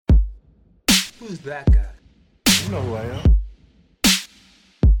Who's that guy? You know who I am.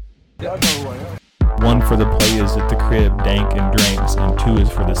 Y'all know who I am. 1 for the players at the crib, dank and drinks, and 2 is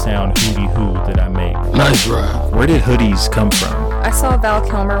for the sound hootie hoo that I make. Nice ride. Where did hoodies come from? I saw Val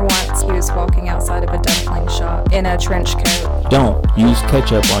Kilmer once. He was walking outside of a dumpling shop in a trench coat. Don't use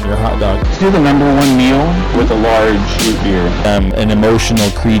ketchup on your hot dog. Do the number one meal with a large root beer. I'm an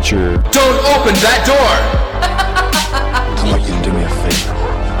emotional creature. Don't open that door! I want you to do me a favor.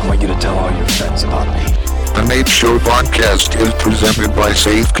 I want you to tell all your friends about me. The Nate Show podcast is presented by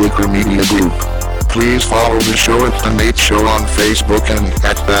Safe Kicker Media Group. Please follow the show at The Nate Show on Facebook and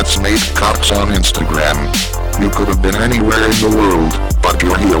at That's Nate Cox on Instagram. You could have been anywhere in the world, but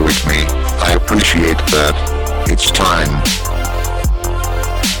you're here with me. I appreciate that. It's time.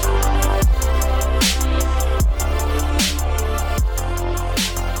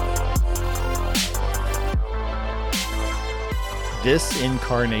 This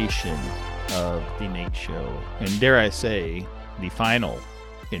incarnation of the Nate Show, and dare I say, the final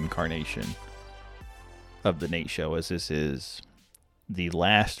incarnation of the Nate Show, as this is the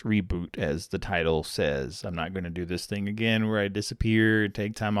last reboot, as the title says. I'm not going to do this thing again where I disappear,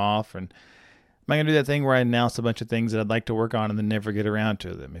 take time off, and I'm not going to do that thing where I announce a bunch of things that I'd like to work on and then never get around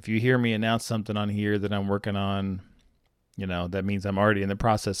to them. If you hear me announce something on here that I'm working on, you know, that means I'm already in the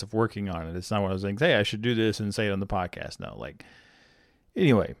process of working on it. It's not one of those things, hey, I should do this and say it on the podcast. No,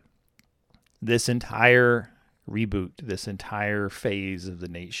 anyway, this entire reboot, this entire phase of the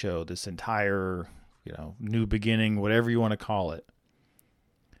Nate Show, this entire, new beginning, whatever you want to call it,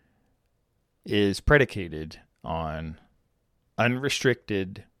 is predicated on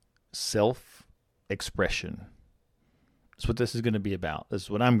unrestricted self-expression. That's what this is going to be about. This is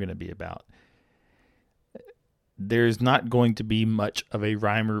what I'm going to be about. There's not going to be much of a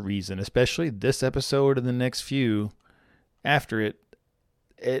rhyme or reason, especially this episode and the next few after it.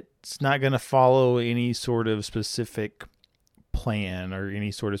 It's not going to follow any sort of specific plan or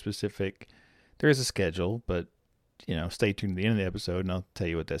any sort of specific... There is a schedule, but, stay tuned to the end of the episode and I'll tell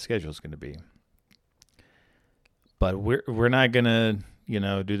you what that schedule is going to be. But we're not going to,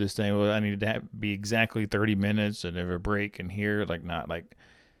 do this thing. Well, I need to be exactly 30 minutes and have a break and here,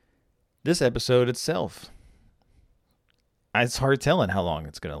 this episode itself. It's hard telling how long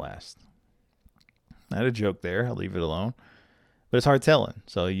it's going to last. I had a joke there. I'll leave it alone. But it's hard telling.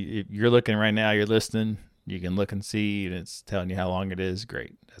 So if you're looking right now, you're listening, you can look and see, and it's telling you how long it is.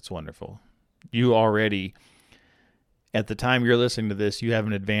 Great. That's wonderful. You already, at the time you're listening to this, you have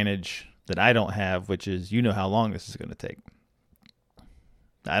an advantage that I don't have, which is you know how long this is going to take.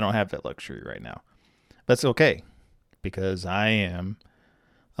 I don't have that luxury right now. That's okay, because I am,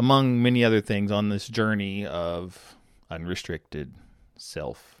 among many other things, on this journey of unrestricted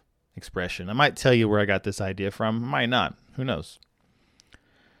self-expression. I might tell you where I got this idea from. I might not. Who knows?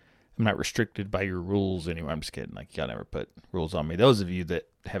 I'm not restricted by your rules anyway. I'm just kidding. Y'all never put rules on me. Those of you that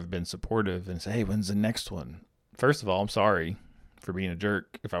have been supportive and say, hey, when's the next one? First of all, I'm sorry for being a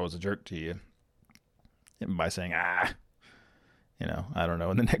jerk if I was a jerk to you. And by saying, I don't know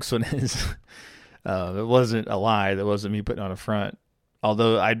when the next one is. It wasn't a lie. That wasn't me putting on a front.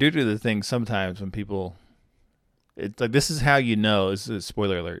 Although I do the thing sometimes when people, it's like, this is how you know, this is a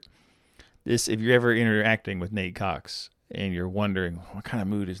spoiler alert. If you're ever interacting with Nate Cox and you're wondering, what kind of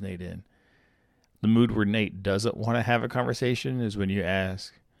mood is Nate in? The mood where Nate doesn't want to have a conversation is when you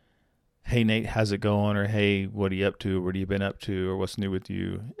ask, hey, Nate, how's it going? Or, hey, what are you up to? What have you been up to? Or what's new with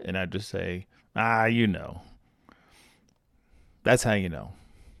you? And I just say, you know. That's how you know.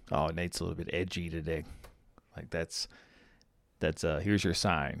 Oh, Nate's a little bit edgy today. That's here's your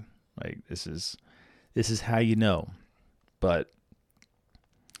sign. This is how you know. But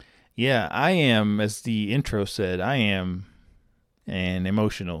yeah, I am, as the intro said, I am an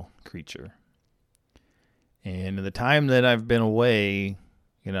emotional creature. And in the time that I've been away,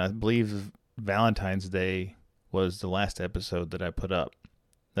 I believe Valentine's Day was the last episode that I put up.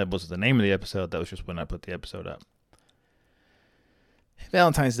 That was the name of the episode. That was just when I put the episode up.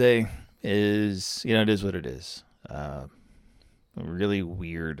 Valentine's Day is, it is what it is. A really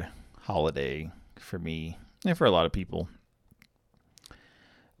weird holiday for me and for a lot of people.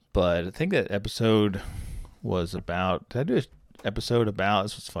 But I think that episode was about, did I do an episode about,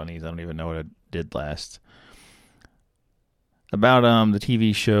 this was funny, I don't even know what I did last. About the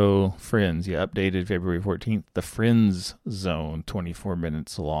TV show Friends, updated February 14th, the Friends Zone, 24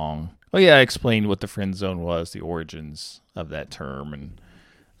 minutes long. Oh yeah, I explained what the Friend Zone was, the origins of that term, and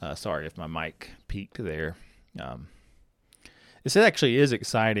sorry if my mic peaked there. This actually is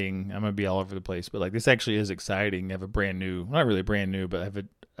exciting. I'm going to be all over the place, but this actually is exciting. I have a brand new, not really brand new, but I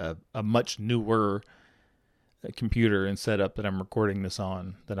have a much newer computer and setup that I'm recording this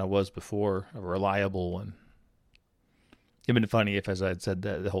on than I was before, a reliable one. It'd been funny if, as I had said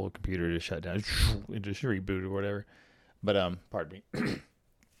that, the whole computer just shut down, it just rebooted or whatever. But pardon me.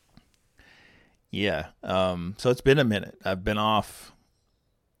 Yeah. So it's been a minute. I've been off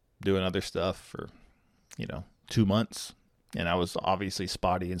doing other stuff for 2 months, and I was obviously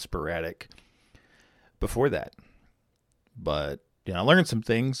spotty and sporadic before that. But I learned some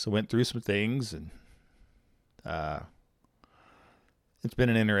things. I went through some things, and it's been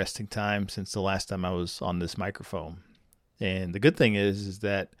an interesting time since the last time I was on this microphone. And the good thing is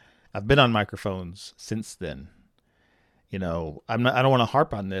that I've been on microphones since then. I don't want to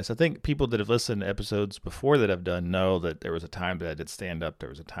harp on this. I think people that have listened to episodes before that I've done know that there was a time that I did stand up. There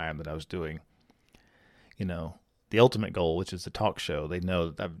was a time that I was doing, the ultimate goal, which is the talk show. They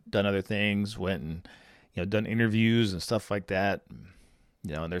know that I've done other things, went and, done interviews and stuff like that.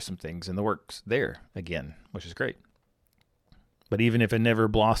 And there's some things in the works there again, which is great. But even if it never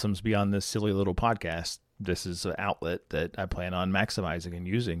blossoms beyond this silly little podcast, this is an outlet that I plan on maximizing and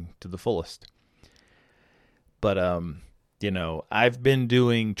using to the fullest. But, I've been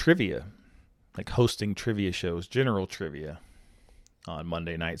doing trivia, like hosting trivia shows, general trivia on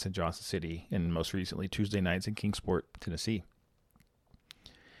Monday nights in Johnson City and most recently Tuesday nights in Kingsport, Tennessee.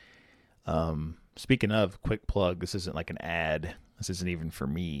 Speaking of, quick plug, this isn't like an ad. This isn't even for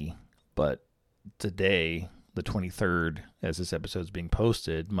me, but today, the 23rd, as this episode is being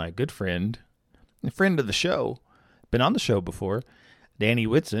posted, my good friend, a friend of the show, been on the show before, Danny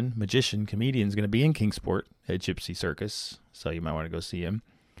Whitson, magician, comedian, is going to be in Kingsport at Gypsy Circus, so you might want to go see him.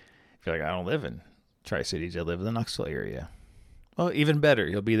 If you're like, I don't live in Tri-Cities, I live in the Knoxville area. Well, even better,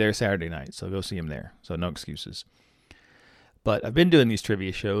 he'll be there Saturday night, so go see him there, so no excuses. But I've been doing these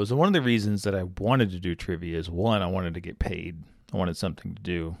trivia shows, and one of the reasons that I wanted to do trivia is, one, I wanted to get paid. I wanted something to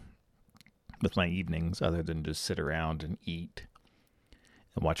do with my evenings other than just sit around and eat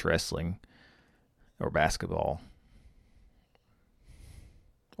and watch wrestling or basketball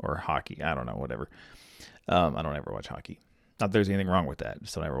or hockey. I don't know, whatever. I don't ever watch hockey. Not that there's anything wrong with that.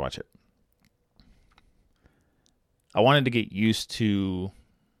 Just don't ever watch it. I wanted to get used to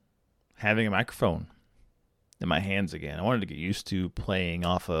having a microphone in my hands again. I wanted to get used to playing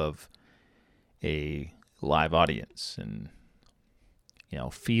off of a live audience and,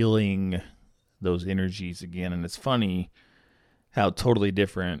 feeling those energies again. And it's funny how totally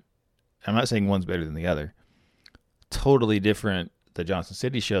different, I'm not saying one's better than the other, totally different the Johnson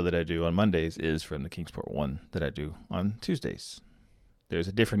City show that I do on Mondays is from the Kingsport one that I do on Tuesdays. There's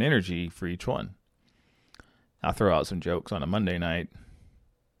a different energy for each one. I'll throw out some jokes on a Monday night,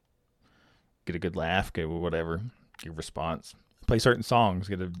 get a good laugh, get whatever, get a response. Play certain songs,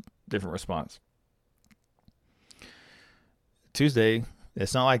 get a different response. Tuesday,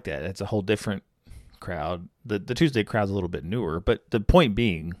 it's not like that. It's a whole different crowd. The Tuesday crowd's a little bit newer, but the point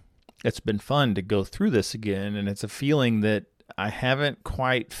being, it's been fun to go through this again, and it's a feeling that I haven't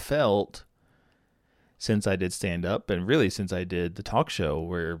quite felt since I did stand up, and really since I did the talk show,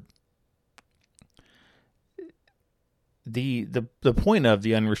 where the point of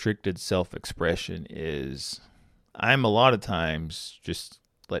the unrestricted self-expression is, I'm a lot of times, just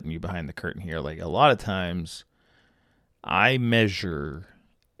letting you behind the curtain here, like a lot of times I measure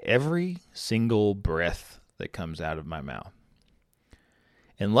every single breath that comes out of my mouth.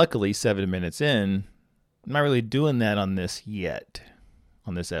 And luckily, 7 minutes in, I'm not really doing that on this yet,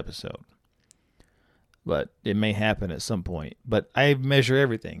 on this episode. But it may happen at some point. But I measure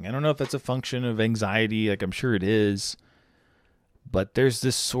everything. I don't know if that's a function of anxiety, like I'm sure it is. But there's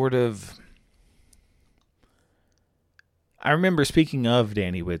this sort of... I remember, speaking of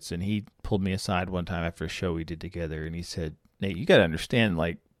Danny Whitson, he pulled me aside one time after a show we did together, and he said, Nate, you got to understand,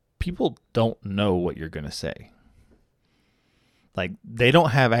 like, people don't know what you're going to say. Like, they don't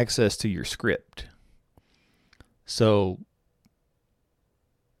have access to your script. So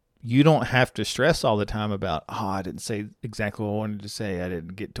you don't have to stress all the time about, I didn't say exactly what I wanted to say. I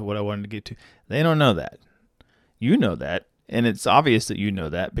didn't get to what I wanted to get to. They don't know that. You know that. And it's obvious that you know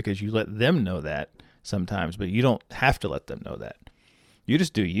that because you let them know that sometimes, but you don't have to let them know that. You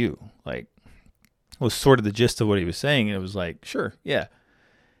just do you. Like, was sort of the gist of what he was saying. And it was like, sure, yeah.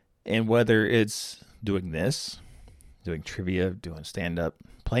 And whether it's doing this, doing trivia, doing stand-up,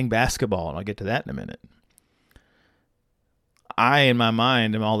 playing basketball, and I'll get to that in a minute. I, in my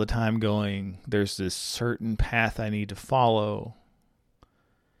mind, am all the time going, there's this certain path I need to follow.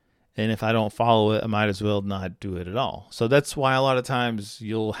 And if I don't follow it, I might as well not do it at all. So that's why a lot of times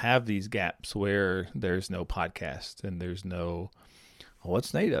you'll have these gaps where there's no podcast and there's no,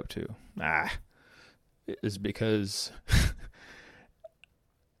 what's Nate up to? It's because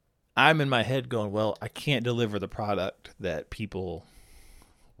I'm in my head going, well, I can't deliver the product that people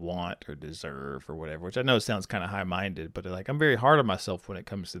want or deserve or whatever, which I know sounds kind of high-minded, but like I'm very hard on myself when it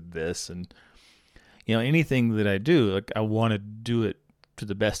comes to this. And, anything that I do, like I want to do it to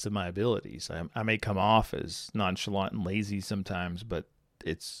the best of my abilities. I may come off as nonchalant and lazy sometimes, but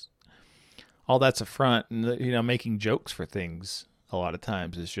it's all that's a front. And, making jokes for things a lot of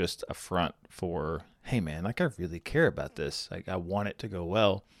times is just a front for, hey man, like I really care about this. Like I want it to go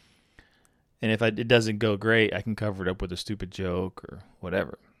well. And if it doesn't go great, I can cover it up with a stupid joke or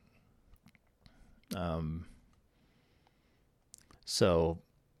whatever. So,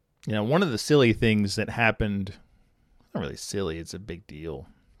 one of the silly things that happened, not really silly, it's a big deal,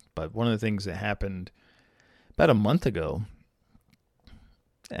 but one of the things that happened about a month ago,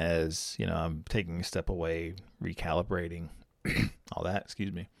 as, I'm taking a step away, recalibrating, all that,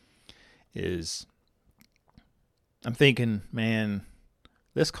 is I'm thinking, man,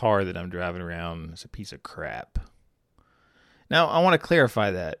 this car that I'm driving around is a piece of crap. Now, I want to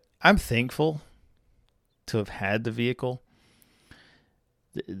clarify that. I'm thankful to have had the vehicle.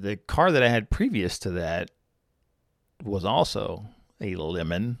 The car that I had previous to that was also a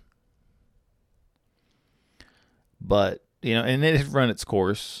lemon. But, and it had run its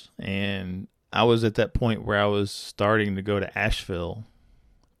course. And I was at that point where I was starting to go to Asheville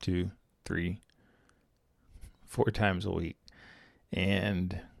 2, 3, 4 times a week.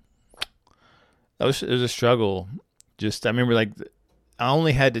 And it was a struggle. I remember I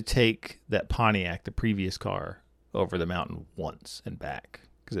only had to take that Pontiac, the previous car, over the mountain once and back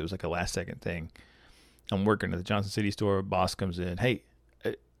because it was like a last second thing. I'm working at the Johnson City store. Boss comes in. Hey,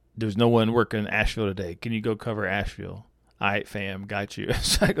 there's no one working in Asheville today. Can you go cover Asheville? All right, fam, got you.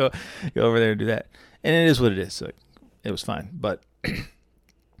 So I go over there and do that. And it is what it is. So it was fine. But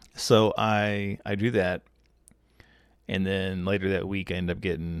so I do that. And then later that week, I ended up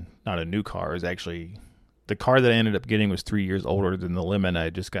getting not a new car. It was actually the car that I ended up getting was 3 years older than the lemon I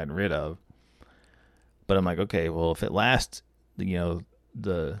had just gotten rid of. But I'm like, okay, well, if it lasts, the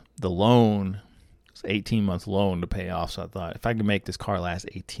loan, it's 18-month loan to pay off. So I thought if I can make this car last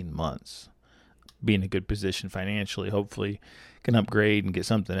 18 months, be in a good position financially, hopefully can upgrade and get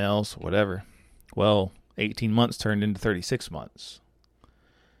something else, whatever. Well, 18 months turned into 36 months.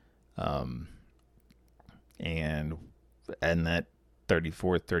 And that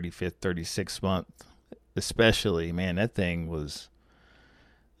 34th, 35th, 36th month, especially, man, that thing was,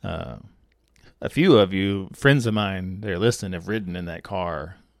 a few of you, friends of mine, they're listening, have ridden in that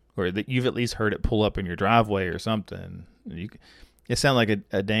car, or that you've at least heard it pull up in your driveway or something. It sounded like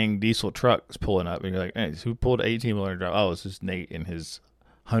a dang diesel truck was pulling up, and you're like, hey, who pulled an 18-wheeler drive? Oh, it's just Nate in his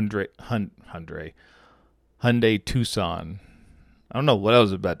Hyundai Tucson. I don't know what I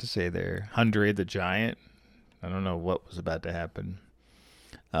was about to say there. Hyundai the Giant. I don't know what was about to happen.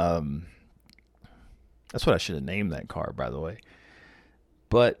 That's what I should have named that car, by the way.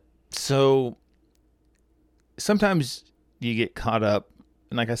 But so sometimes you get caught up,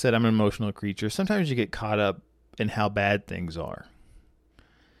 and like I said, I'm an emotional creature. Sometimes you get caught up in how bad things are.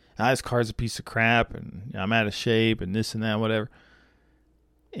 This car's a piece of crap, and I'm out of shape, and this and that, whatever.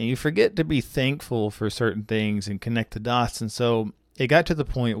 And you forget to be thankful for certain things and connect the dots. And so it got to the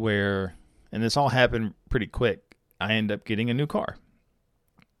point where, and this all happened pretty quick, I end up getting a new car.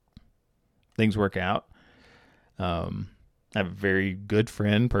 Things work out. I have a very good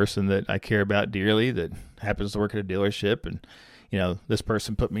person that I care about dearly that happens to work at a dealership. And, this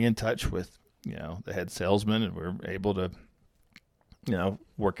person put me in touch with, the head salesman, and we're able to,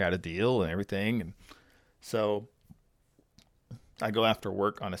 work out a deal and everything. And so I go after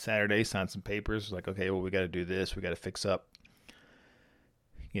work on a Saturday, sign some papers, like, okay, well, we got to do this. We got to fix up,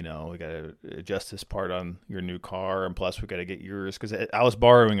 we got to adjust this part on your new car. And plus we got to get yours. Cause I was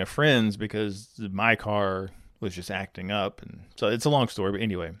borrowing a friend's because my car was just acting up. And so it's a long story, but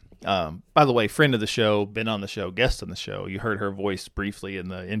anyway, by the way, friend of the show, been on the show, guest on the show. You heard her voice briefly in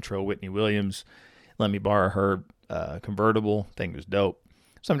the intro, Whitney Williams. Let me borrow her convertible. Thing was dope.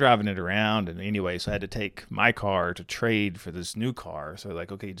 So I'm driving it around, and anyway, so I had to take my car to trade for this new car. So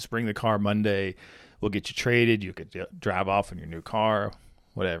like, okay, just bring the car Monday. We'll get you traded. You could drive off in your new car,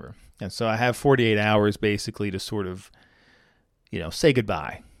 whatever. And so I have 48 hours basically to sort of, say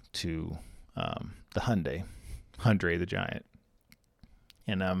goodbye to the Hyundai the Giant.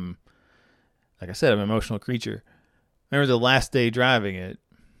 And like I said, I'm an emotional creature. Remember the last day driving it,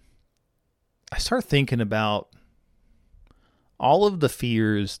 I start thinking about all of the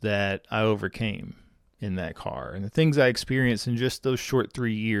fears that I overcame in that car and the things I experienced in just those short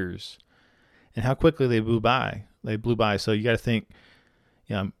 3 years and how quickly they blew by. So you got to think,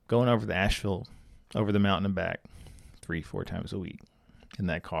 I'm going over to Asheville, over the mountain and back 3-4 times a week. in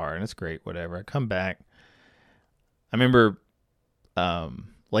that car, and it's great, whatever. I come back. I remember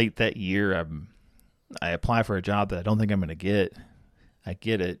late that year, I apply for a job that I don't think I'm going to get. I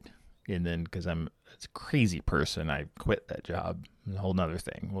get it, and then because I'm a crazy person, I quit that job. It's a whole nother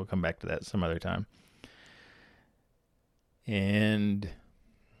thing. We'll come back to that some other time. And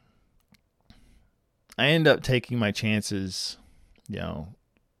I end up taking my chances,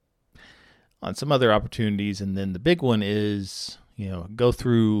 on some other opportunities. And then the big one is, go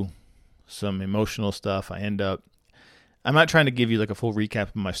through some emotional stuff. I'm not trying to give you like a full recap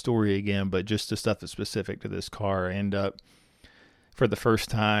of my story again, but just the stuff that's specific to this car. I end up, for the first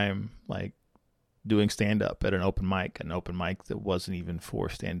time, like doing stand-up at an open mic that wasn't even for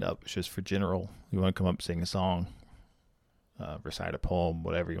stand-up. It's just for general. You want to come up, sing a song, recite a poem,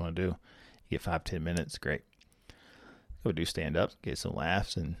 whatever you want to do. You get 5-10 minutes, great. Go do stand-up, get some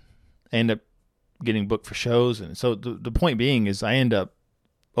laughs, and I end up getting booked for shows. And so the point being is I end up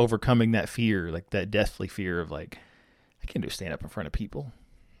overcoming that fear, like that deathly fear of like, I can't do stand-up in front of people.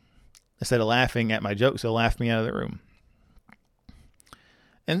 Instead of laughing at my jokes, they'll laugh me out of the room.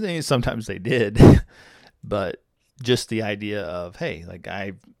 And then sometimes they did, but just the idea of, hey, like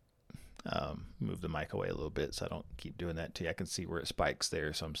I move the mic away a little bit so I don't keep doing that to you. I can see where it spikes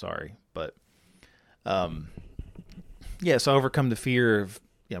there, so I'm sorry. But so I overcome the fear of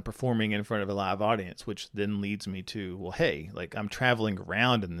performing in front of a live audience, which then leads me to, well, hey, like I'm traveling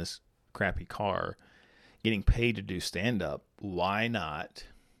around in this crappy car, getting paid to do stand-up. Why not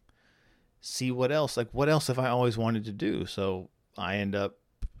see what else? Like, what else have I always wanted to do? So I end up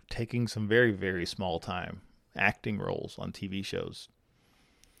taking some very, very small time acting roles on TV shows.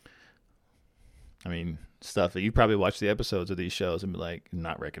 I mean, stuff that you probably watch the episodes of these shows and be like,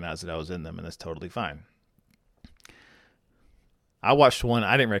 not recognize that I was in them, and that's totally fine. I watched one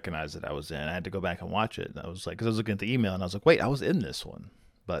I didn't recognize that I was in. I had to go back and watch it. And I was like, because I was looking at the email and I was like, wait, I was in this one.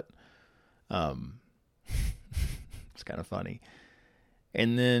 But it's kind of funny.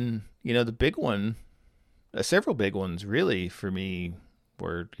 And then, the big one, several big ones really for me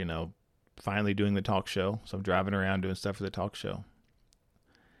were, finally doing the talk show. So I'm driving around doing stuff for the talk show.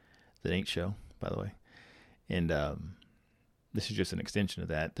 The Nate Show, by the way. And this is just an extension of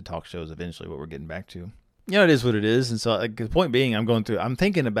that. The talk show is eventually what we're getting back to. It is what it is. And so like, the point being, I'm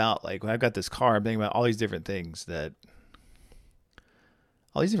thinking about, like, when I've got this car, I'm thinking about all these different things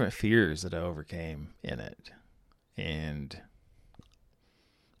all these different fears that I overcame in it. And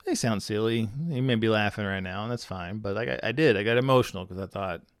they sound silly. You may be laughing right now, and that's fine. But like I got emotional because I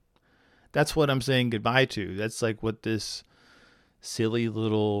thought, that's what I'm saying goodbye to. That's like what this silly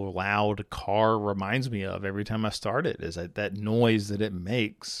little loud car reminds me of every time I start it, is that noise that it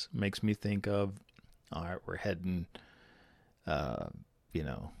makes me think of, all right, we're heading, to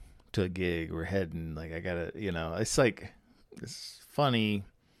a gig. We're heading, like, I gotta, it's like, it's funny.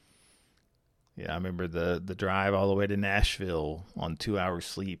 Yeah, I remember the drive all the way to Nashville on 2 hours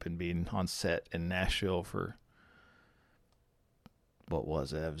sleep and being on set in Nashville for, what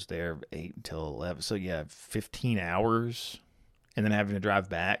was it? I was there 8 until 11. So yeah, 15 hours. And then having to drive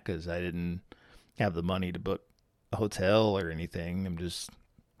back because I didn't have the money to book a hotel or anything. I'm just,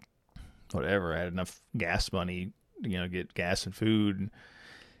 whatever. I had enough gas money, get gas and food. And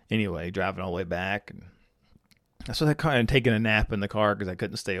anyway, driving all the way back. And so I kind of taking a nap in the car because I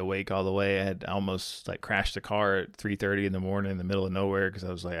couldn't stay awake all the way. I had almost like crashed the car at 3:30 in the morning in the middle of nowhere because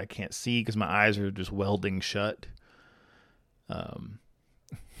I was like, I can't see because my eyes are just welding shut.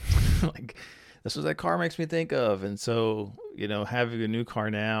 Like, this is what that car makes me think of. And so, having a new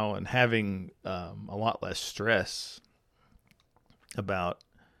car now and having a lot less stress about,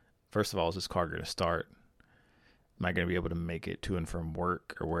 first of all, is this car going to start? Am I going to be able to make it to and from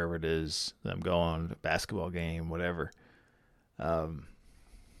work or wherever it is that I'm going, a basketball game, whatever?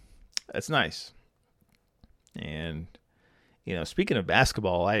 That's nice. And, speaking of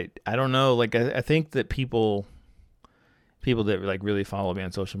basketball, I don't know, like, I think that people that like really follow me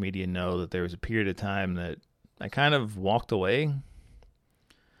on social media know that there was a period of time that I kind of walked away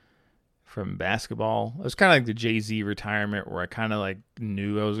from basketball. It was kind of like the Jay-Z retirement where I kind of like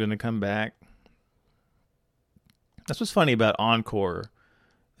knew I was going to come back. That's what's funny about Encore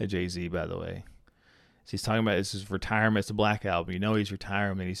at Jay-Z, by the way. So he's talking about it's his retirement. It's a Black Album. He's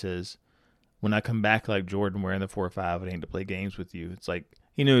retiring. And he says, when I come back like Jordan wearing the 4-5, I ain't to play games with you. It's like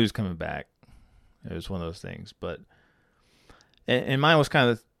he knew he was coming back. It was one of those things. But and mine was kind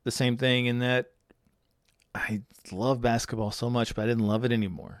of the same thing in that I love basketball so much, but I didn't love it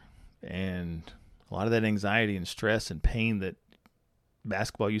anymore. And a lot of that anxiety and stress and pain that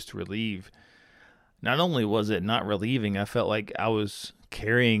basketball used to relieve, not only was it not relieving, I felt like I was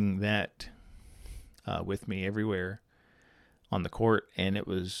carrying that with me everywhere on the court, and it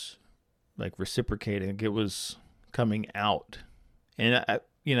was like reciprocating. It was coming out. And I,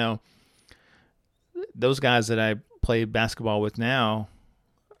 you know, those guys that I play basketball with now,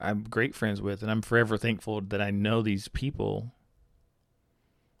 I'm great friends with, and I'm forever thankful that I know these people.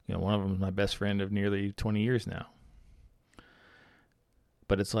 You know, one of them is my best friend of nearly 20 years now.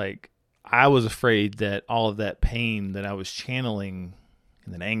 But it's like, I was afraid that all of that pain that I was channeling,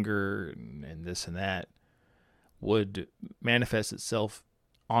 and that anger and this and that, would manifest itself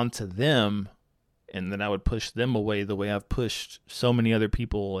onto them, and then I would push them away the way I've pushed so many other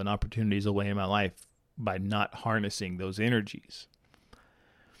people and opportunities away in my life by not harnessing those energies.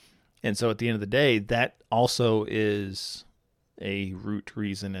 And so at the end of the day, that also is a root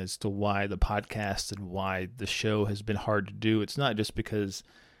reason as to why the podcast and why the show has been hard to do. It's not just because,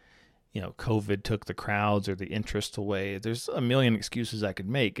 you know, COVID took the crowds or the interest away. There's a million excuses I could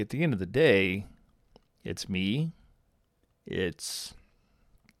make. At the end of the day, it's me. It's,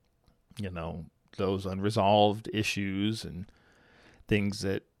 you know, those unresolved issues and things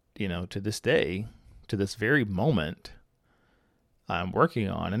that, you know, to this day, to this very moment, I'm working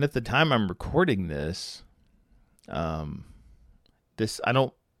on. And at the time I'm recording this, I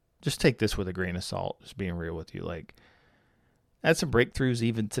don't, just take this with a grain of salt, just being real with you. Like, I had some breakthroughs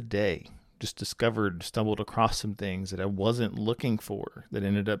even today. Just stumbled across some things that I wasn't looking for that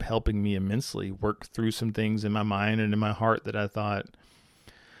ended up helping me immensely work through some things in my mind and in my heart that I thought,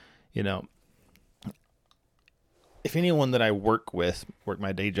 you know, if anyone that I work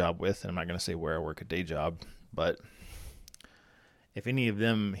my day job with, and I'm not going to say where I work a day job, but if any of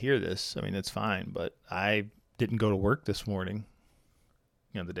them hear this, I mean, it's fine. But I didn't go to work this morning,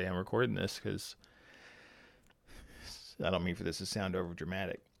 you know, the day I'm recording this, because I don't mean for this to sound over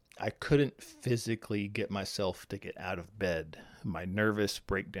dramatic. I couldn't physically get myself to get out of bed. My nervous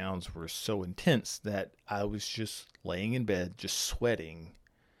breakdowns were so intense that I was just laying in bed, just sweating.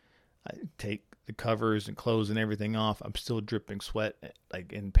 I take the covers and clothes and everything off. I'm still dripping sweat,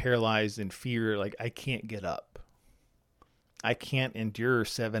 like, and paralyzed in fear. Like, I can't get up. I can't endure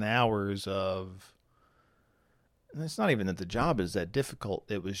 7 hours of, and it's not even that the job is that difficult.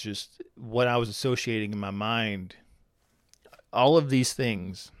 It was just what I was associating in my mind. All of these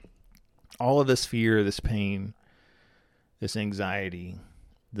things, all of this fear, this pain, this anxiety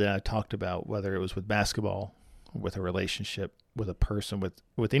that I talked about, whether it was with basketball, with a relationship, with a person,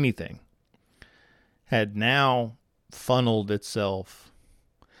 with anything, had now funneled itself,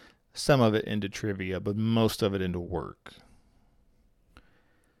 some of it into trivia, but most of it into work.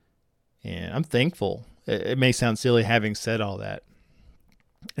 And I'm thankful. It may sound silly having said all that.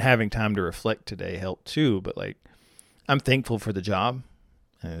 Having time to reflect today helped too, but like, I'm thankful for the job.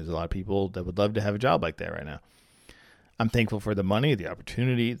 And there's a lot of people that would love to have a job like that right now. I'm thankful for the money, the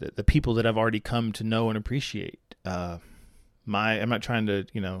opportunity, the people that I've already come to know and appreciate. I'm not trying to,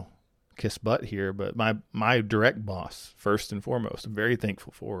 you know, kiss butt here, but my direct boss, first and foremost, I'm very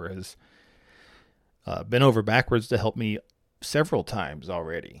thankful for, has been over backwards to help me several times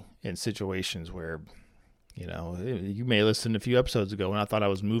already in situations where, you know, you may listen a few episodes ago when I thought I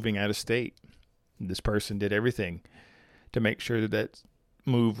was moving out of state. This person did everything to make sure that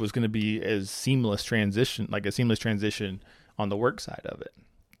move was going to be a seamless transition on the work side of it.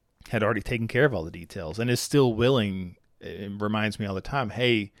 Had already taken care of all the details and is still willing. It reminds me all the time,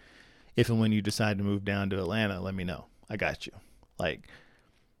 hey, if and when you decide to move down to Atlanta, let me know. I got you. Like,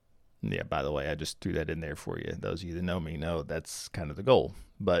 yeah, by the way, I just threw that in there for you. Those of you that know me know that's kind of the goal.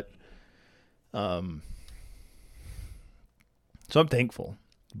 But, so I'm thankful.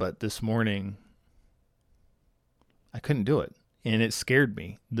 But this morning, I couldn't do it. And it scared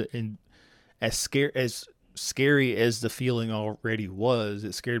me. As scary as the feeling already was,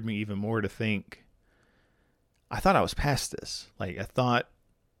 it scared me even more to think, I thought I was past this. Like, I thought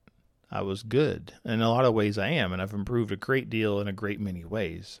I was good. In a lot of ways I am, and I've improved a great deal in a great many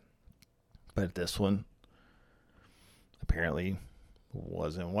ways. But this one apparently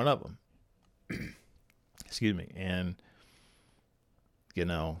wasn't one of them. Excuse me. And, you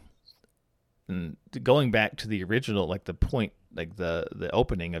know, and going back to the original, like the point, like the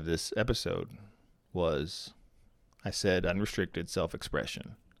opening of this episode was, I said unrestricted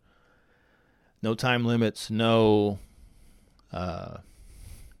self-expression. No time limits, no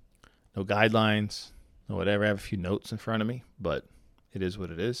guidelines, no whatever. I have a few notes in front of me, but it is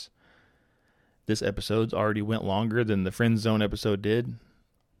what it is. This episode's already went longer than the Friend Zone episode did.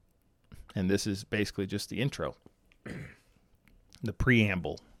 And this is basically just the intro. The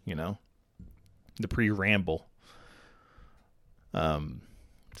preamble, you know. The pre-ramble.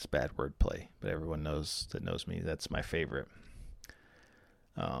 It's bad wordplay, but everyone knows me. That's my favorite.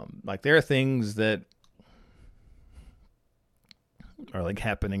 Like, there are things that are like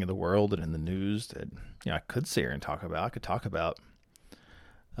happening in the world and in the news that, I could sit here and talk about. I could talk about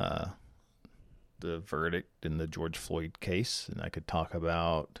the verdict in the George Floyd case, and I could talk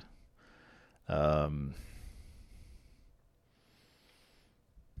about this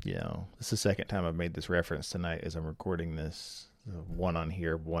is the second time I've made this reference tonight as I'm recording this. One on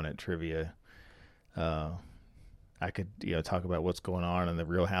here, one at trivia. I could, talk about what's going on in the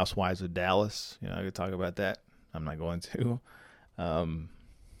Real Housewives of Dallas. I could talk about that. I'm not going to. I'm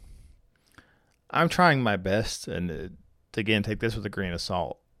trying my best, and again, take this with a grain of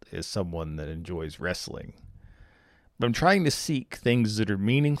salt, as someone that enjoys wrestling. But I'm trying to seek things that are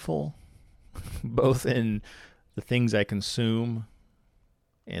meaningful, both in the things I consume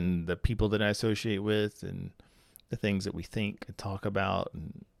and the people that I associate with and the things that we think and talk about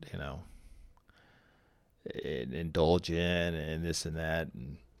and, indulge in and this and that.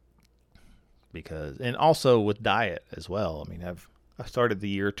 And also with diet as well. I mean, I've started the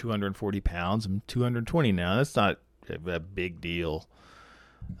year 240 pounds. I'm 220 now. That's not a big deal.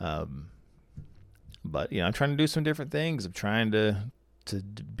 But, I'm trying to do some different things. I'm trying to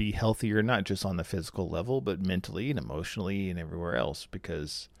be healthier, not just on the physical level, but mentally and emotionally and everywhere else,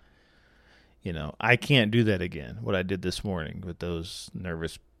 because, I can't do that again. What I did this morning with those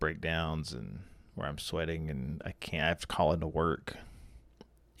nervous breakdowns and where I'm sweating and I have to call into work.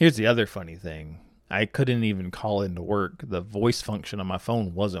 Here's the other funny thing. I couldn't even call into work. The voice function on my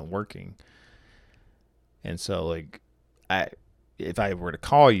phone wasn't working. And so if I were to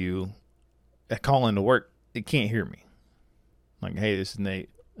call you, I call into work, it can't hear me. Like, hey, this is Nate.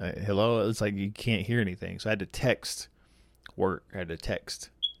 Hello? It's like you can't hear anything. So I had to text work. I had to text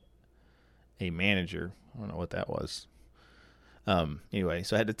a manager. I don't know what that was. Anyway,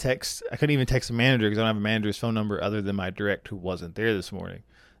 so I had to text. I couldn't even text a manager because I don't have a manager's phone number other than my direct who wasn't there this morning.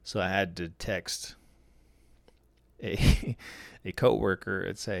 So I had to text a coworker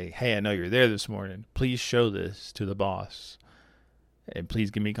and say, hey, I know you're there this morning. Please show this to the boss. And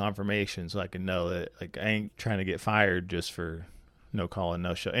please give me confirmation so I can know that I ain't trying to get fired just for no call and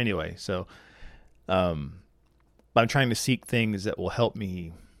no show. Anyway, so but I'm trying to seek things that will help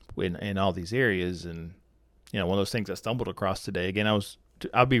me in all these areas. And, one of those things I stumbled across today, again,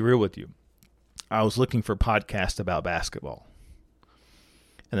 I'll be real with you. I was looking for podcasts about basketball.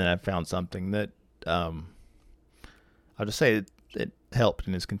 And then I found something that I'll just say it helped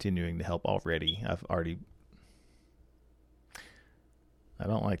and is continuing to help already. I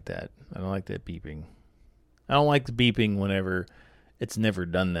don't like that. I don't like that beeping. I don't like the beeping whenever it's never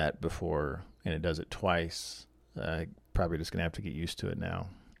done that before and it does it twice. Probably just going to have to get used to it now.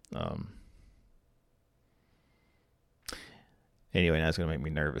 Anyway, now it's going to make me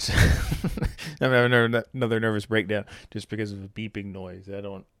nervous. I'm having another nervous breakdown just because of a beeping noise. I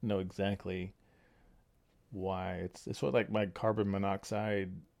don't know exactly why. It's sort of like my carbon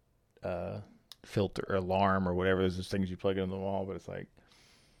monoxide filter or alarm or whatever. There's those things you plug in the wall, but it's like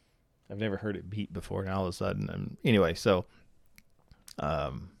I've never heard it beep before. Now all of a sudden, anyway, so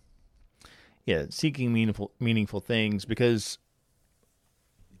seeking meaningful things, because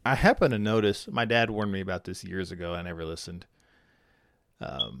I happen to notice, my dad warned me about this years ago. I never listened.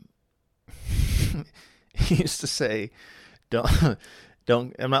 He used to say, don't,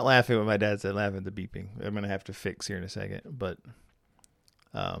 I'm not laughing when my dad said laughing at the beeping. I'm going to have to fix here in a second. But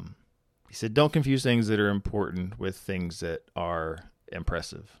he said, don't confuse things that are important with things that are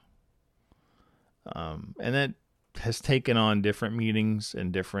impressive. And that has taken on different meanings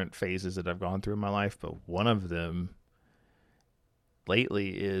and different phases that I've gone through in my life. But one of them lately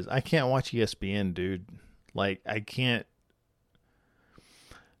is I can't watch ESPN, dude. Like, I can't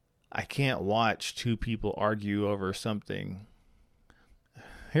watch two people argue over something.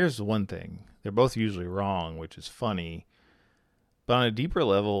 Here's the one thing. They're both usually wrong, which is funny. But on a deeper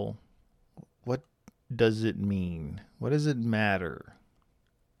level, what does it mean? What does it matter?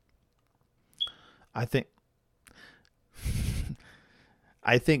 I think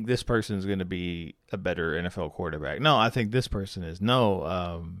this person is going to be a better NFL quarterback. No, I think this person is. No,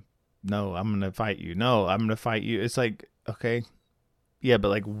 I'm going to fight you. No, I'm going to fight you. It's like, okay. Yeah, but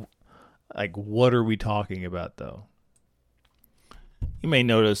like what are we talking about though? You may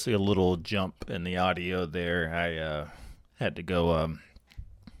notice a little jump in the audio there. I had to go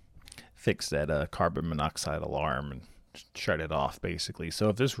fix that carbon monoxide alarm and shut it off basically. So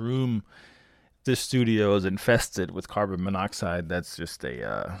if this studio is infested with carbon monoxide, that's just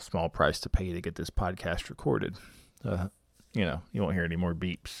a small price to pay to get this podcast recorded. You won't hear any more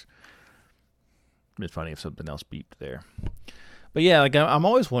beeps. It's funny if something else beeped there. But yeah, like I'm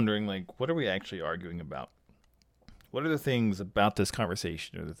always wondering, like, what are we actually arguing about? What are the things about this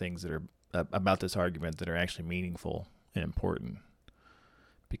conversation or the things that are about this argument that are actually meaningful and important?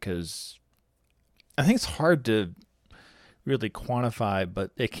 because I think it's hard to really quantify,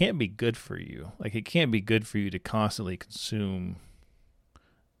 but it can't be good for you. Like, it can't be good for you to constantly consume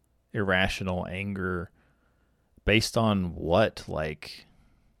irrational anger based on what? Like,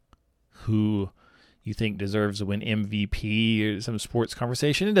 who you think deserves to win MVP or some sports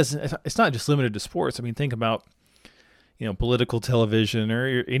conversation. It's not just limited to sports. I mean, think about, political television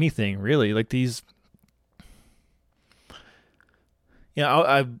or anything really. Like these,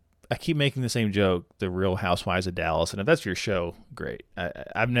 I keep making the same joke, the Real Housewives of Dallas, and if that's your show, great.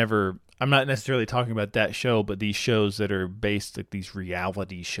 I'm not necessarily talking about that show, but these shows that are based, like these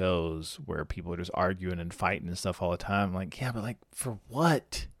reality shows where people are just arguing and fighting and stuff all the time. I'm like, yeah, but like, for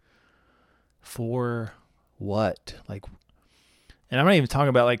what? For what? Like, and I'm not even talking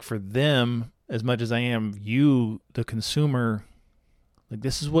about like for them as much as I am you, the consumer. Like,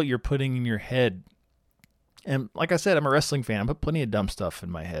 this is what you're putting in your head. And like I said, I'm a wrestling fan. I put plenty of dumb stuff in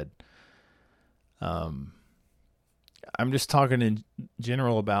my head. I'm just talking in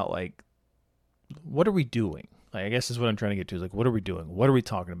general about like, what are we doing? Like, I guess this is what I'm trying to get to. Is like, what are we doing? What are we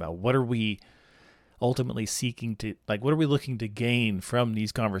talking about? What are we ultimately seeking to, like, what are we looking to gain from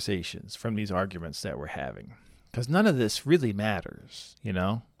these conversations, from these arguments that we're having? Because none of this really matters,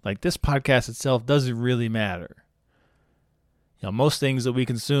 Like, this podcast itself doesn't really matter. Most things that we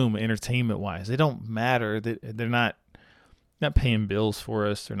consume entertainment-wise, they don't matter. They're not paying bills for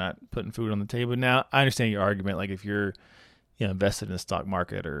us. They're not putting food on the table. Now, I understand your argument. Like, if you're invested in the stock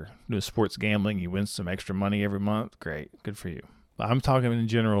market or doing sports gambling, you win some extra money every month, great, good for you. But I'm talking in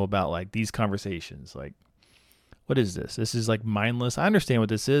general about like these conversations. Like, what is this? This is like mindless. I understand what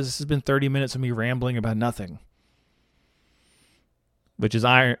this is. This has been 30 minutes of me rambling about nothing, which is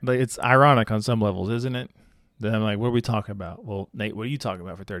it's ironic on some levels, isn't it? Then I'm like, what are we talking about? Well, Nate, what are you talking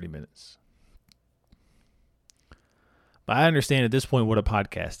about for 30 minutes? But I understand at this point what a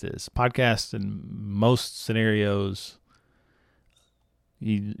podcast is. Podcast in most scenarios,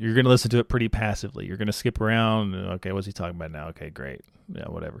 you're going to listen to it pretty passively. You're going to skip around. Okay, what's he talking about now? Okay, great. Yeah,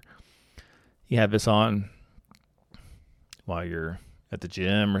 whatever. You have this on while you're at the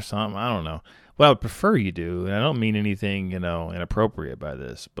gym or something. I don't know. Well, I would prefer you do. And I don't mean anything, inappropriate by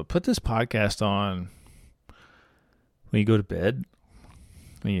this. But put this podcast on when you go to bed,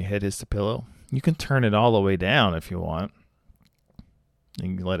 when your head hits the pillow. You can turn it all the way down if you want.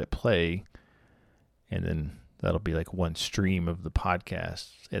 And you can let it play. And then that'll be like one stream of the podcast.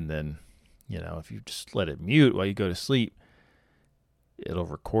 And then, if you just let it mute while you go to sleep, it'll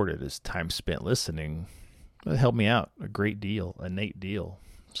record it as time spent listening. It'll help me out a great deal, a Nate deal.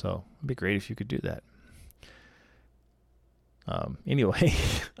 So it'd be great if you could do that. Anyway,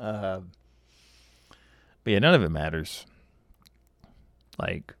 but yeah, none of it matters.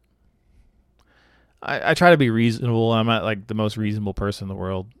 Like, I try to be reasonable. I'm not like the most reasonable person in the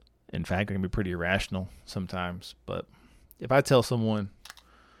world. In fact, I can be pretty irrational sometimes. But if I tell someone,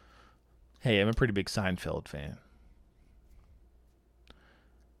 hey, I'm a pretty big Seinfeld fan,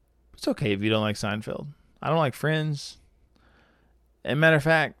 it's okay if you don't like Seinfeld. I don't like Friends. And matter of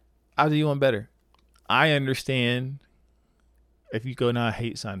fact, I'll do you one better. I understand if you go, no, I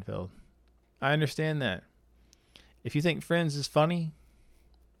hate Seinfeld. I understand that. If you think Friends is funny,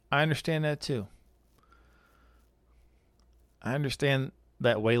 I understand that too. I understand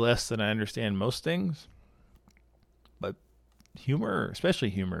that way less than I understand most things. But humor, especially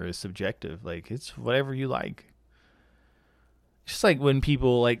humor, is subjective. Like, it's whatever you like. It's just like when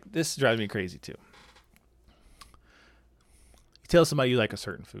people, like, this drives me crazy too. You tell somebody you like a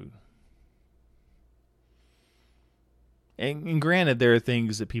certain food. And granted, there are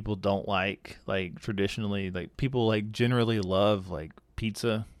things that people don't like traditionally, like people like generally love like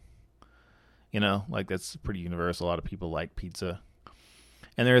pizza. Like that's pretty universal. A lot of people like pizza.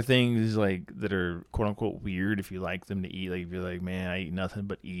 And there are things like that are quote unquote weird if you like them to eat. Like if you're like, man, I eat nothing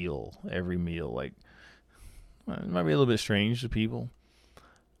but eel every meal. Like, it might be a little bit strange to people.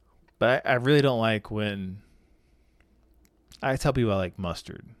 But I really don't like when I tell people I like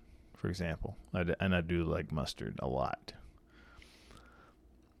mustard, for example. And I do like mustard a lot.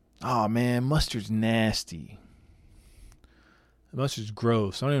 Oh man, mustard's nasty. Mustard's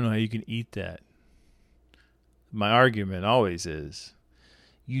gross. I don't even know how you can eat that. My argument always is,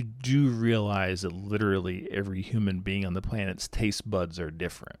 you do realize that literally every human being on the planet's taste buds are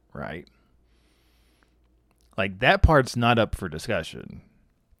different, right? Like, that part's not up for discussion.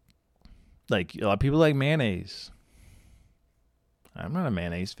 Like, a lot of people like mayonnaise. I'm not a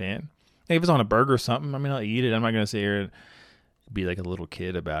mayonnaise fan. Hey, if it's on a burger or something, I mean, I'll eat it. I'm not going to sit here and be like a little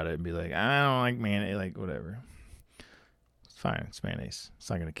kid about it and be like, I don't like mayonnaise, like whatever. It's fine. It's mayonnaise. It's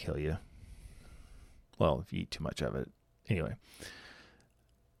not going to kill you. Well, if you eat too much of it. Anyway.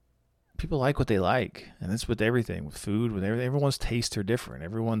 people like what they like, and that's with everything, with food, with everything. Everyone's tastes are different.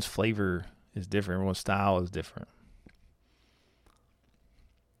 Everyone's flavor is different. Everyone's style is different.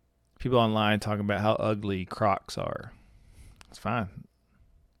 People online talking about how ugly Crocs are. It's fine.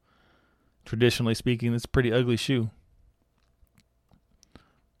 Traditionally speaking, it's a pretty ugly shoe.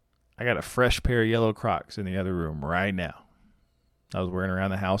 I got a fresh pair of yellow Crocs in the other room right now. I was wearing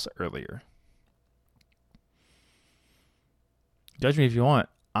around the house earlier. Judge me if you want.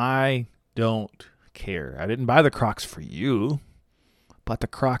 I don't care. I didn't buy the Crocs for you. Bought the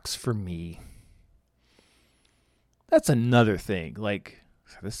Crocs for me. That's another thing. Like,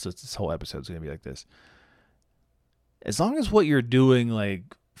 this whole episode's going to be like this. As long as what you're doing, like,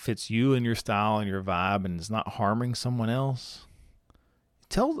 fits you and your style and your vibe and is not harming someone else,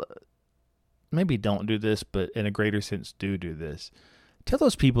 maybe don't do this, but in a greater sense, do this. Tell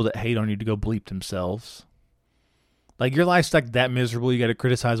those people that hate on you to go bleep themselves. Like, your life's like that miserable, you got to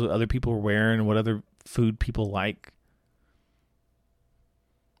criticize what other people are wearing and what other food people like.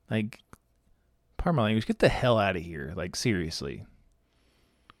 Like, pardon my language, get the hell out of here. Like, seriously.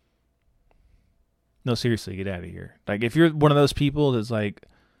 No, seriously, get out of here. Like, if you're one of those people that's like,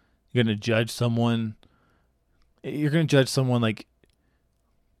 you're going to judge someone, like,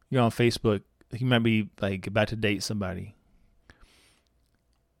 you're on Facebook, you might be like about to date somebody.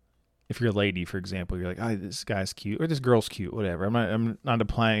 If you're a lady, for example, you're like, oh, this guy's cute or this girl's cute, whatever. I'm not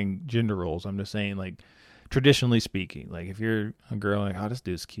applying gender roles. I'm just saying, like, traditionally speaking, like, if you're a girl, like, oh, this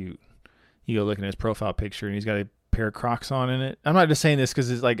dude's cute. You go looking at his profile picture and he's got a pair of Crocs on in it. I'm not just saying this because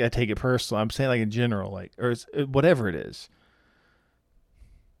it's like I take it personal. I'm saying, like, in general, like, or it's, whatever it is.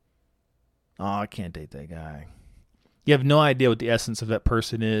 Oh, I can't date that guy. You have no idea what the essence of that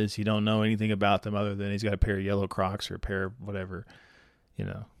person is. You don't know anything about them other than he's got a pair of yellow Crocs or a pair of whatever, you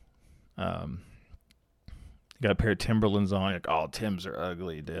know. Got a pair of Timberlands on. Like, oh, Timbs are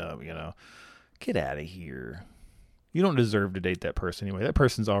ugly, dumb, you know. Get out of here. You don't deserve to date that person anyway. That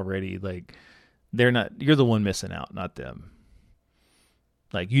person's already, like, you're the one missing out, not them.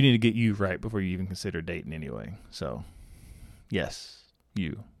 Like, you need to get you right before you even consider dating anyway. So, yes,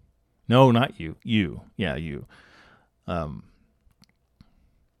 you. No, not you. You. Yeah, you.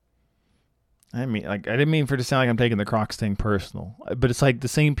 I mean, like, I didn't mean for it to sound like I'm taking the Crocs thing personal, but it's like the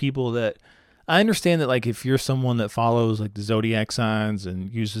same people that I understand that, like, if you're someone that follows like the zodiac signs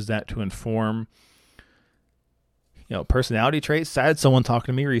and uses that to inform, you know, personality traits. I had someone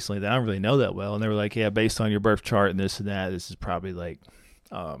talking to me recently that I don't really know that well, and they were like, yeah, based on your birth chart and this and that, this is probably like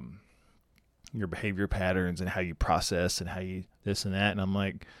your behavior patterns and how you process and how you this and that. And I'm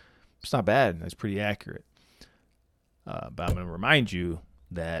like, it's not bad. That's pretty accurate. But I'm going to remind you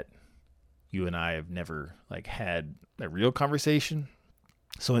that you and I have never, like, had a real conversation.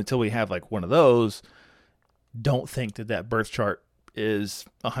 So until we have, like, one of those, don't think that birth chart is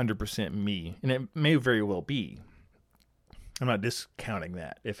 100% me. And it may very well be. I'm not discounting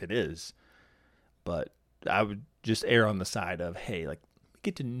that if it is. But I would just err on the side of, hey, like,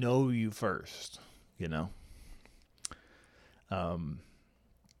 get to know you first, you know? You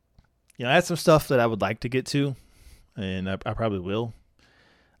know, I had some stuff that I would like to get to, and I probably will.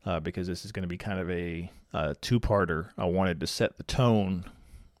 Because this is going to be kind of a two-parter. I wanted to set the tone,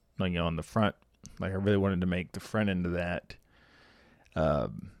 you know, on the front. Like, I really wanted to make the front end of that, you know,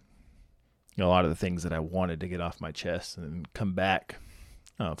 a lot of the things that I wanted to get off my chest, and then come back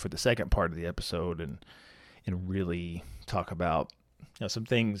for the second part of the episode and really talk about, you know,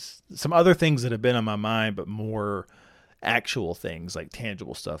 some other things that have been on my mind, but more actual things, like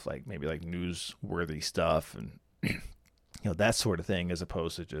tangible stuff, like maybe like newsworthy stuff and you know, that sort of thing, as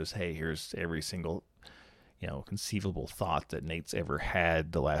opposed to just, hey, here's every single, you know, conceivable thought that Nate's ever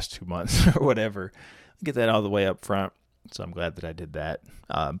had the last 2 months or whatever. Get that all the way up front. So I'm glad that I did that.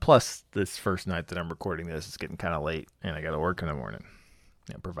 Plus, this first night that I'm recording this, it's getting kind of late, and I got to work in the morning,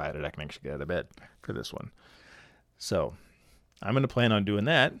 you know, provided I can actually get out of bed for this one. So I'm going to plan on doing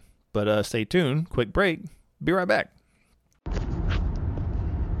that, but stay tuned. Quick break. Be right back.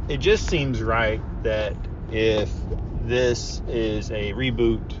 It just seems right that if this is a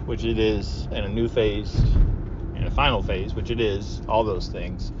reboot, which it is, and a new phase, and a final phase, which it is, all those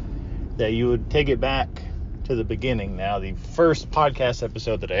things, that you would take it back to the beginning. Now, the first podcast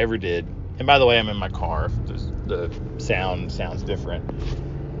episode that I ever did, and by the way, I'm in my car, the sound sounds different.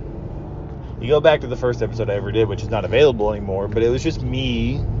 You go back to the first episode I ever did, which is not available anymore, but it was just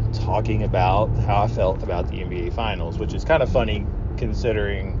me talking about how I felt about the NBA Finals, which is kind of funny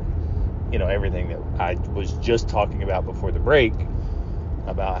considering, you know, everything that I was just talking about before the break,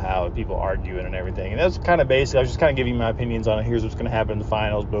 about how people arguing and everything. And that's kind of basic. I was just kind of giving my opinions on it. Here's what's going to happen in the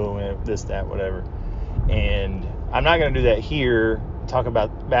finals, boom, this, that, whatever. And I'm not going to do that here, talk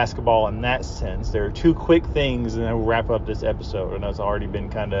about basketball in that sense. There are two quick things, and then we'll wrap up this episode. And it's already been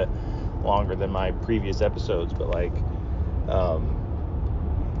kind of longer than my previous episodes, but like,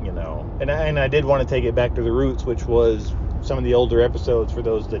 you know, and I did want to take it back to the roots, which was some of the older episodes. For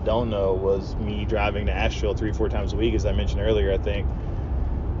those that don't know, was me driving to Asheville 3-4 times a week, as I mentioned earlier, I think.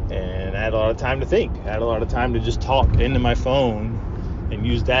 And I had a lot of time to think. I had a lot of time to just talk into my phone and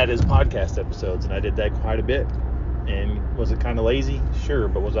use that as podcast episodes, and I did that quite a bit. And was it kind of lazy? Sure.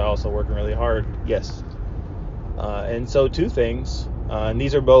 But was I also working really hard? Yes. And so two things, and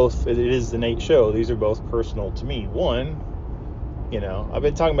these are both, it is the Nate Show, these are both personal to me. One, you know, I've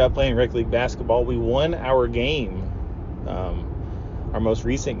been talking about playing rec league basketball. We won our game, our most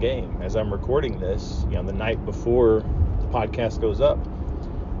recent game, as I'm recording this, you know, the night before the podcast goes up,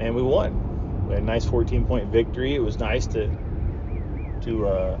 and we won. We had a nice 14-point victory. It was nice to shoot,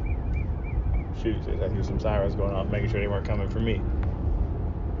 I hear some sirens going off, making sure they weren't coming for me.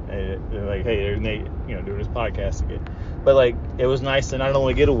 And they're like, hey, there's Nate, you know, doing his podcast again. But like, it was nice to not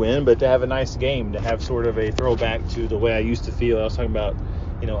only get a win, but to have a nice game, to have sort of a throwback to the way I used to feel. I was talking about,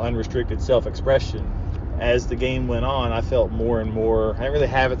 you know, unrestricted self-expression. As the game went on, I felt more and more, I didn't really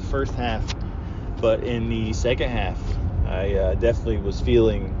have it the first half, but in the second half, I definitely was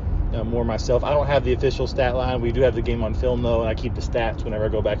feeling more myself. I don't have the official stat line. We do have the game on film though, and I keep the stats whenever I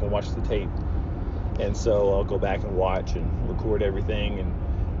go back and watch the tape. And so I'll go back and watch and record everything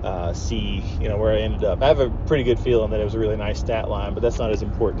and see, you know, where I ended up. I have a pretty good feeling that it was a really nice stat line, but that's not as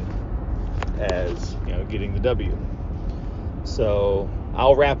important as, you know, getting the W. So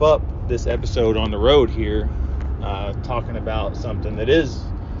I'll wrap up this episode on the road here, talking about something that is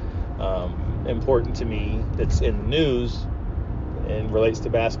important to me, that's in the news and relates to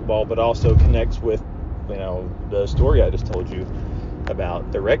basketball, but also connects with, you know, the story I just told you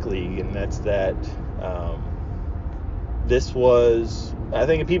about the rec league. And that's that this was, I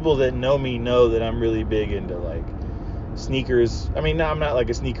think people that know me know that I'm really big into like sneakers. I mean, I'm not like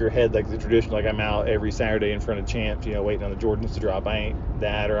a sneaker head like the traditional, like I'm out every Saturday in front of Champs, you know, waiting on the Jordans to drop. I ain't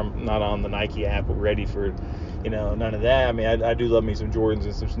that, or I'm not on the Nike app ready for, you know, none of that. I mean, I do love me some Jordans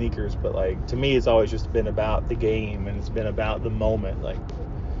and some sneakers, but like, to me, it's always just been about the game, and it's been about the moment. Like,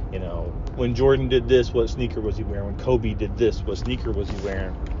 you know, when Jordan did this, what sneaker was he wearing? When Kobe did this, what sneaker was he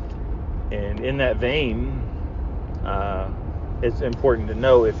wearing? And in that vein, it's important to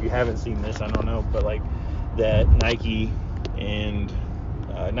know, if you haven't seen this, I don't know, but like that Nike ended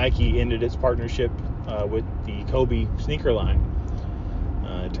its partnership with the Kobe sneaker line.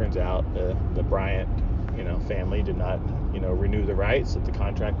 It turns out the Bryant, you know, family did not, you know, renew the rights, that the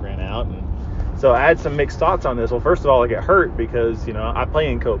contract ran out. And so I had some mixed thoughts on this. Well, first of all, I get hurt because, you know, I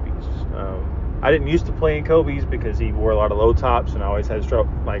play in Kobe's. I didn't used to play in Kobe's because he wore a lot of low tops, and I always had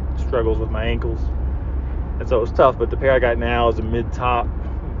struggles with my ankles. And so it was tough, but the pair I got now is a mid-top,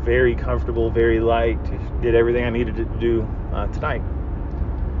 very comfortable, very light. Did everything I needed it to do tonight.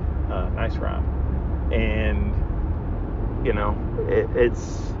 Nice rhyme. And, you know,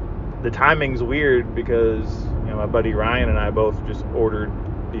 it's the timing's weird because, you know, my buddy Ryan and I both just ordered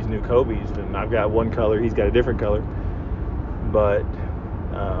these new Kobe's, and I've got one color, he's got a different color. But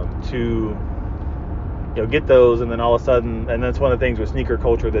to, you know, get those, and then all of a sudden, and that's one of the things with sneaker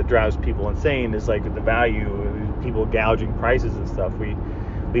culture that drives people insane, is like the value, people gouging prices and stuff. We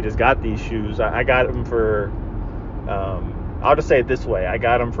just got these shoes. I got them for, I'll just say it this way, I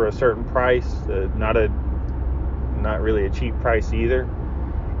got them for a certain price, not really a cheap price either.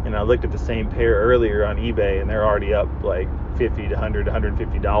 And I looked at the same pair earlier on eBay, and they're already up like $50 to $100 to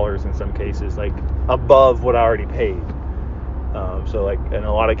 $150 in some cases, like above what I already paid. So like in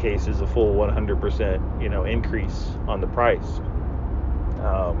a lot of cases, a full 100%, you know, increase on the price.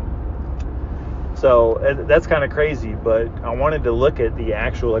 So that's kind of crazy, but I wanted to look at the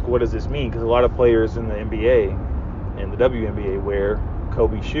actual, like, what does this mean? Because a lot of players in the NBA and the WNBA wear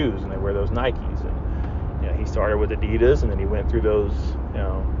Kobe shoes, and they wear those Nikes. And, you know, he started with Adidas, and then he went through those, you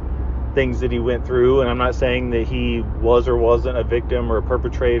know, things that he went through. And I'm not saying that he was or wasn't a victim or a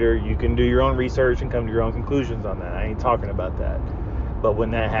perpetrator. You can do your own research and come to your own conclusions on that. I ain't talking about that. But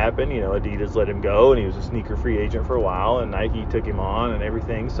when that happened, you know, Adidas let him go, and he was a sneaker free agent for a while, and Nike took him on and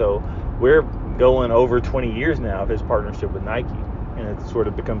everything. So we're going over 20 years now of his partnership with Nike, and it's sort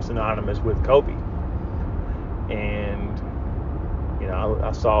of become synonymous with Kobe. And, you know,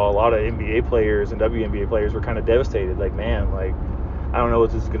 I saw a lot of NBA players and WNBA players were kind of devastated. Like, man, like, I don't know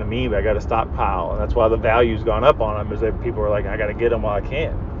what this is going to mean, but I got to stockpile. And that's why the value's gone up on them, is that people are like, I got to get them while I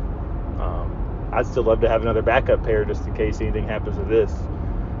can. I'd still love to have another backup pair just in case anything happens to this.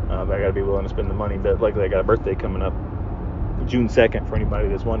 But I got to be willing to spend the money. But luckily I got a birthday coming up June 2nd for anybody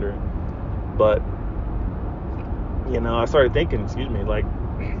that's wondering. But I started thinking, like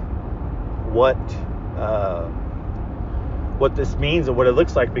what this means and what it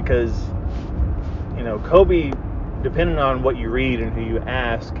looks like, because Kobe, depending on what you read and who you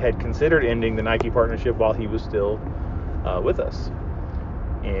ask, had considered ending the Nike partnership while he was still with us.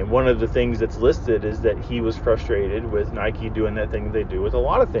 And one of the things that's listed is that he was frustrated with Nike doing that thing they do with a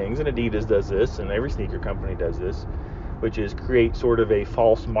lot of things, and Adidas does this, and every sneaker company does this, which is create sort of a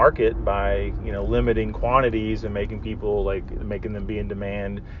false market by limiting quantities and making them be in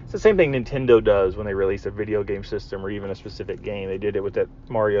demand. It's the same thing Nintendo does when they release a video game system or even a specific game. They did it with that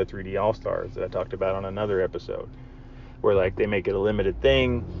Mario 3D All-Stars that I talked about on another episode, where they make it a limited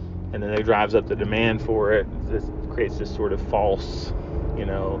thing, and then it drives up the demand for it. This creates this sort of false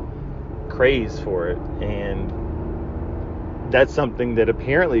craze for it, and that's something that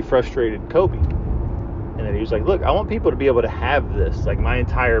apparently frustrated Kobe. And then he was like, look, I want people to be able to have this. Like, my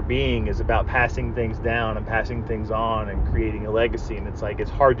entire being is about passing things down and passing things on and creating a legacy. And it's like,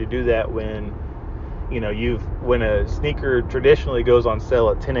 it's hard to do that when when a sneaker traditionally goes on sale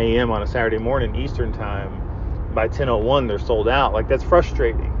at 10 a.m. on a Saturday morning Eastern time, by 10:01 they're sold out. Like, that's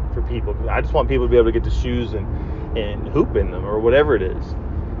frustrating for people. I just want people to be able to get the shoes and hoop in them or whatever it is.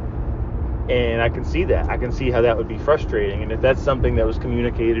 And I can see that. I can see how that would be frustrating. And if that's something that was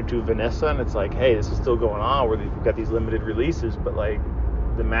communicated to Vanessa, and it's like, hey, this is still going on, where we've got these limited releases, but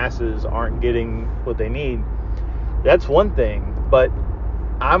the masses aren't getting what they need, that's one thing. But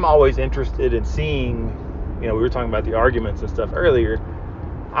I'm always interested in seeing, we were talking about the arguments and stuff earlier.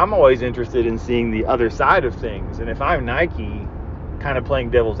 I'm always interested in seeing the other side of things. And if I'm Nike, kind of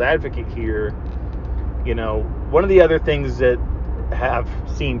playing devil's advocate here, one of the other things that have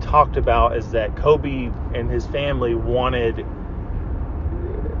seen talked about is that Kobe and his family wanted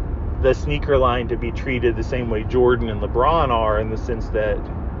the sneaker line to be treated the same way Jordan and LeBron are, in the sense that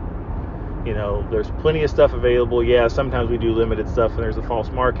there's plenty of stuff available. Yeah, sometimes we do limited stuff and there's a false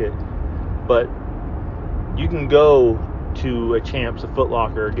market, but you can go to a Champs, a Foot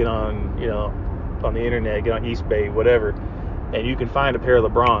Locker, get on on the internet, get on eBay, whatever, and you can find a pair of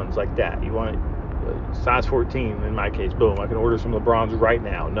LeBrons like that. You want size 14 in my case, boom, I can order some LeBrons right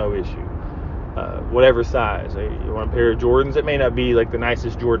now, no issue. Whatever size. You want a pair of Jordans, it may not be like the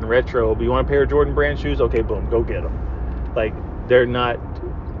nicest Jordan retro, but you want a pair of Jordan brand shoes, okay, boom, go get them.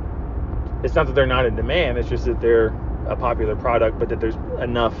 It's not that they're not in demand, it's just that they're a popular product, but that there's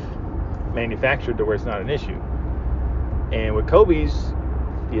enough manufactured to where it's not an issue. And with Kobe's,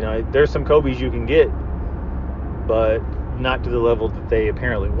 there's some Kobe's you can get, but not to the level that they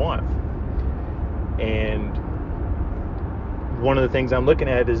apparently want. And one of the things I'm looking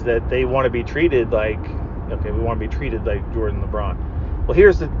at is that they want to be treated like, we want to be treated like Jordan, LeBron. Well,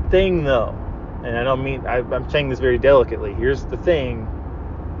 here's the thing, though, and I'm saying this very delicately. Here's the thing.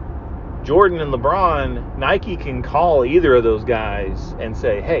 Jordan and LeBron, Nike can call either of those guys and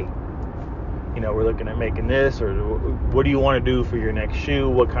say, hey, we're looking at making this, or what do you want to do for your next shoe?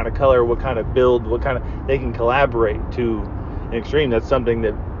 What kind of color? What kind of build? They can collaborate to an extreme. That's something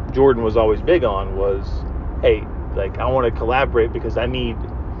that Jordan was always big on, was, hey, I want to collaborate because I need,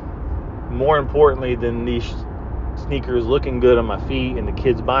 more importantly than these sneakers looking good on my feet and the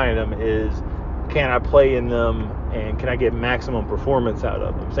kids buying them, is, can I play in them and can I get maximum performance out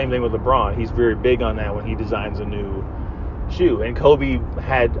of them? Same thing with LeBron. He's very big on that when he designs a new shoe. And Kobe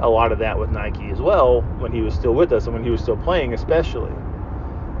had a lot of that with Nike as well when he was still with us and when he was still playing especially.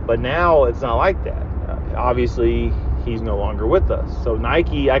 But now it's not like that. Obviously, he's no longer with us. So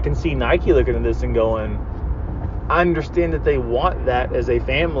Nike, I can see Nike looking at this and going, I understand that they want that as a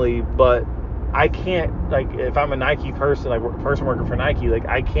family, but I can't, if I'm a Nike person, person working for Nike,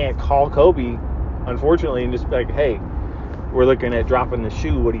 I can't call Kobe, unfortunately, and just be like, hey, we're looking at dropping the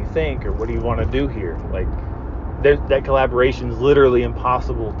shoe. What do you think? Or what do you want to do here? That collaboration is literally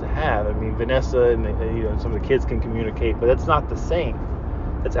impossible to have. I mean, Vanessa and some of the kids can communicate, but that's not the same.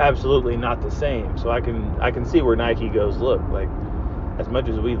 That's absolutely not the same. So I can see where Nike goes, look, as much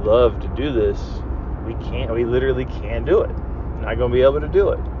as we love to do this, we literally can't do it. We're not going to be able to do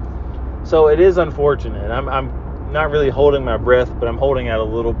it. So it is unfortunate. I'm not really holding my breath, but I'm holding out a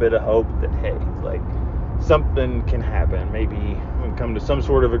little bit of hope that, hey, something can happen. Maybe we can come to some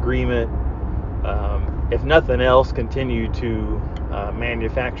sort of agreement. If nothing else, continue to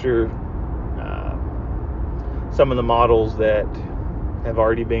manufacture some of the models that have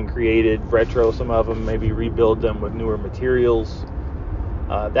already been created, retro some of them, maybe rebuild them with newer materials.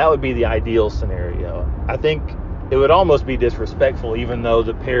 That would be the ideal scenario. I think it would almost be disrespectful, even though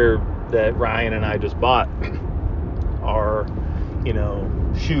the pair that Ryan and I just bought are,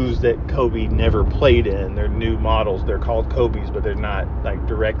 shoes that Kobe never played in. They're new models. They're called Kobe's, but they're not like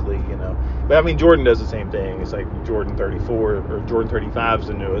directly, you know. But I mean, Jordan does the same thing. It's like Jordan 34 or Jordan 35 is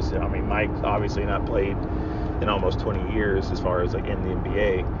the newest. I mean, Mike obviously not played in almost 20 years as far as like in the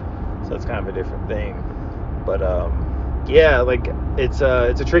NBA, so it's kind of a different thing. But yeah, like it's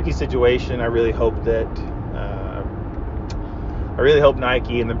a tricky situation. I really hope that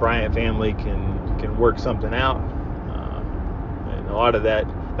Nike and the Bryant family can work something out. And a lot of that,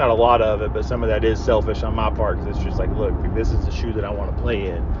 not a lot of it, but some of that is selfish on my part, because it's just like, look, this is the shoe that I want to play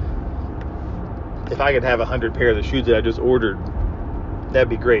in. If I could have 100 pairs of shoes that I just ordered, that'd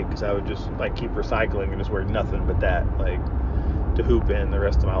be great, because I would just like keep recycling and just wear nothing but that, like, to hoop in the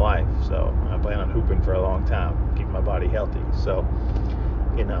rest of my life. So I plan on hooping for a long time, keep my body healthy. So,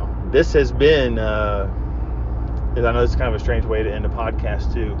 you know, this has been I know it's kind of a strange way to end a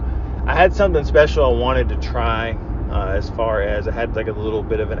podcast too. I had something special I wanted to try, as far as I had like a little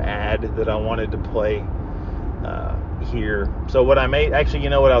bit of an ad that I wanted to play here. So what I may actually, you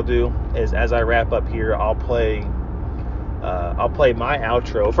know what I'll do is, as I wrap up here, I'll play my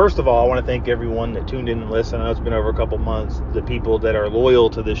outro. First of all, I want to thank everyone that tuned in and listened. I know it's been over a couple months. The people that are loyal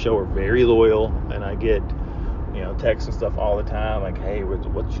to this show are very loyal, and I get, you know, texts and stuff all the time, like, hey,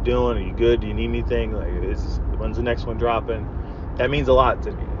 what you doing? Are you good? Do you need anything? Like, when's the next one dropping? That means a lot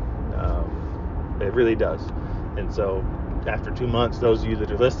to me. It really does. And so after 2 months, those of you that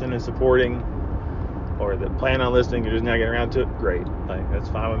are listening and supporting, or that plan on listening, you're just not getting around to it, great. Like, that's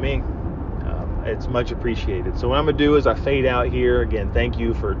fine with me. It's much appreciated. So what I'm going to do is I fade out here. Again, thank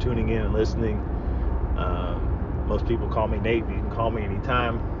you for tuning in and listening. Most people call me Nate, but you can call me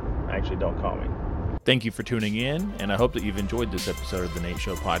anytime. Actually, don't call me. Thank you for tuning in, and I hope that you've enjoyed this episode of The Nate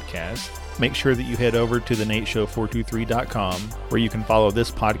Show Podcast. Make sure that you head over to thenateshow423.com, where you can follow this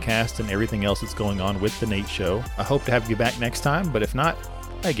podcast and everything else that's going on with The Nate Show. I hope to have you back next time, but if not,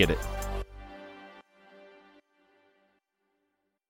 I get it.